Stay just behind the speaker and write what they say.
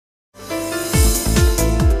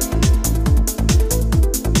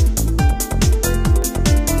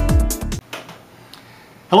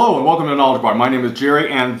Hello and welcome to Knowledge Bar. My name is Jerry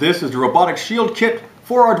and this is the robotics shield kit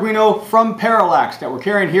for Arduino from Parallax that we're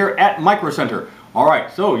carrying here at Micro Center.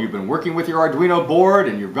 Alright, so you've been working with your Arduino board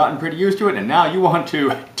and you've gotten pretty used to it and now you want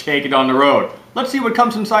to take it on the road. Let's see what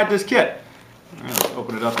comes inside this kit. Alright, let's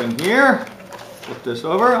open it up in here. Flip this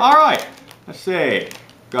over. Alright, let's see.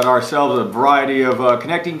 Got ourselves a variety of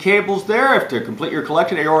connecting cables there to complete your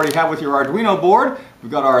collection that you already have with your Arduino board. We've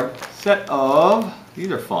got our set of,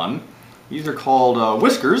 these are fun. These are called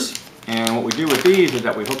Whiskers, and what we do with these is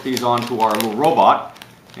that we hook these onto our little robot,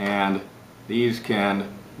 and these can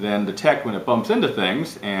then detect when it bumps into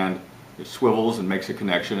things, and it swivels and makes a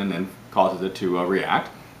connection and then causes it to react.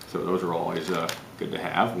 So those are always good to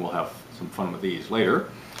have. We'll have some fun with these later.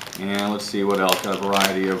 And let's see what else. Got a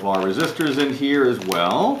variety of our resistors in here as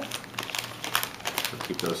well. So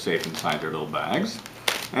keep those safe inside their little bags.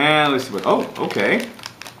 And let's see what, oh, okay.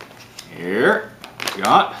 Here we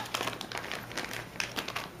got.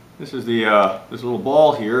 This is the this little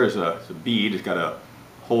ball here is a bead. It's got a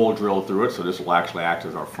hole drilled through it, so this will actually act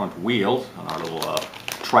as our front wheels on our little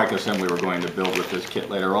trike assembly we're going to build with this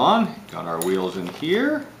kit later on. Got our wheels in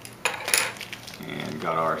here, and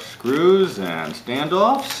got our screws and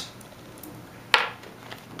standoffs,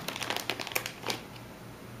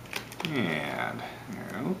 and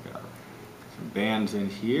there we go. Got some bands in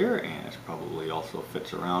here, and it probably also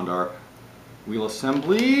fits around our wheel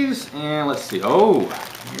assemblies. And let's see, oh,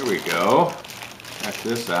 here we go. Check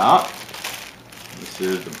this out. This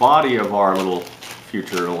is the body of our little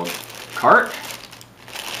future little cart.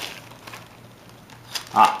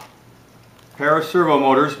 Pair of servo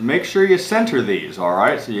motors. Make sure you center these,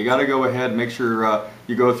 alright? So you got to go ahead and make sure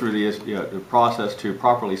you go through the process to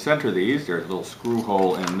properly center these. There's a little screw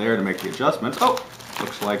hole in there to make the adjustments. Oh,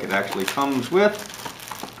 looks like it actually comes with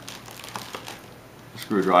a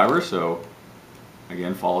screwdriver, so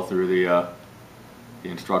again, follow through the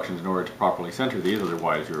instructions in order to properly center these,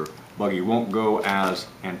 otherwise your buggy won't go as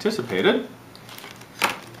anticipated.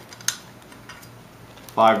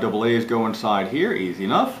 5 AA's go inside here, easy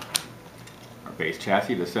enough. Our base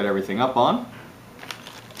chassis to set everything up on.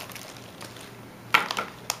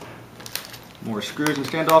 More screws and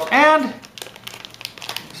standoffs, and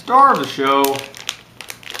star of the show,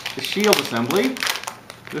 the shield assembly.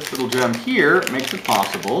 This little gem here makes it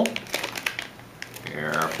possible.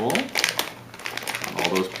 Careful.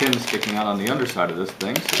 All those pins sticking out on the underside of this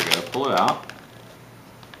thing, so you got to pull it out.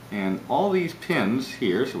 And all these pins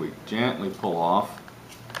here, so we gently pull off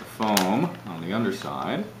the foam on the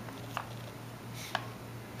underside.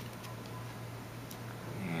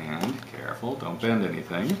 And careful, don't bend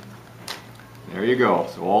anything. There you go.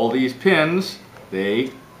 So all these pins,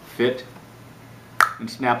 they fit and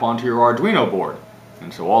snap onto your Arduino board.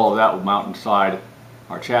 And so all of that will mount inside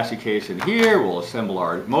our chassis case in here. We'll assemble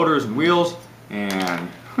our motors and wheels, and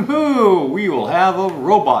we will have a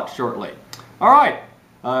robot shortly. Alright,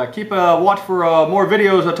 keep a watch for more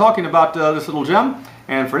videos talking about this little gem.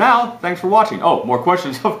 And for now, thanks for watching. Oh, more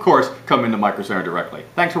questions, of course, come into Micro Center directly.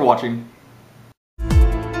 Thanks for watching.